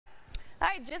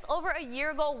right, just over a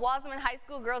year ago, Wossman High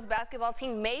School girls basketball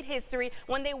team made history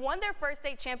when they won their first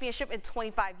state championship in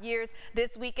 25 years.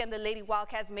 This weekend, the Lady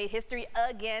Wildcats made history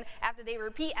again after they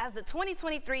repeat as the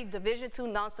 2023 Division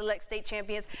II non-select state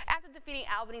champions after defeating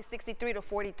Albany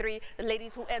 63-43. The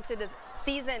ladies, who entered the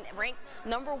season ranked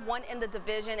 #1 in the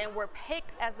division and were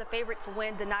picked as the favorite to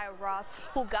win, Denia Ross,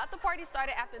 who got the party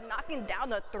started after knocking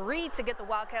down a 3 to get the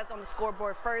Wildcats on the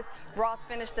scoreboard first. Ross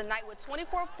finished the night with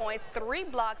 24 points, 3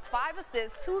 blocks, 5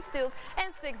 assists, 2 steals,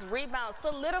 and 6 rebounds,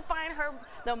 solidifying her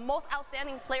the most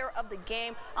outstanding player of the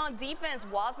game. On defense,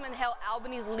 Wossman held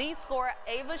Albany's lead scorer,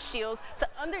 Ava Shields, to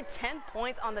under 10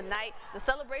 points on the night. The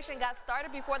celebration got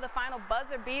started before the final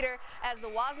buzzer beater as the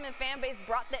Wossman fan base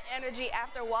brought the energy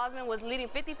after Wossman was leading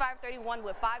 55-31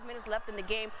 with 5 minutes left in the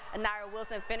game. Anira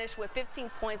Wilson finished with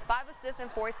 15 points, 5 assists,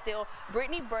 and 4 steals.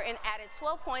 Brittany Burton added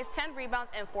 12 points, 10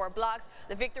 rebounds, and 4 blocks.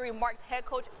 The victory marked head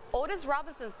coach Otis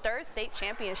Robinson's 3rd state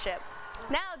championship.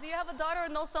 Now, do you have a daughter or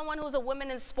know someone who's a woman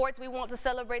in sports? We want to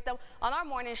celebrate them on our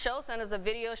morning show. Send us a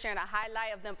video sharing a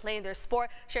highlight of them playing their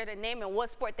sport. Share their name and what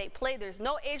sport they play. There's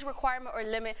no age requirement or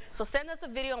limit, so send us a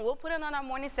video and we'll put it on our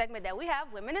morning segment that we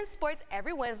have, Women in Sports,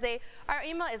 every Wednesday. Our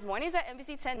email is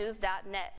mornings@nbc10news.net.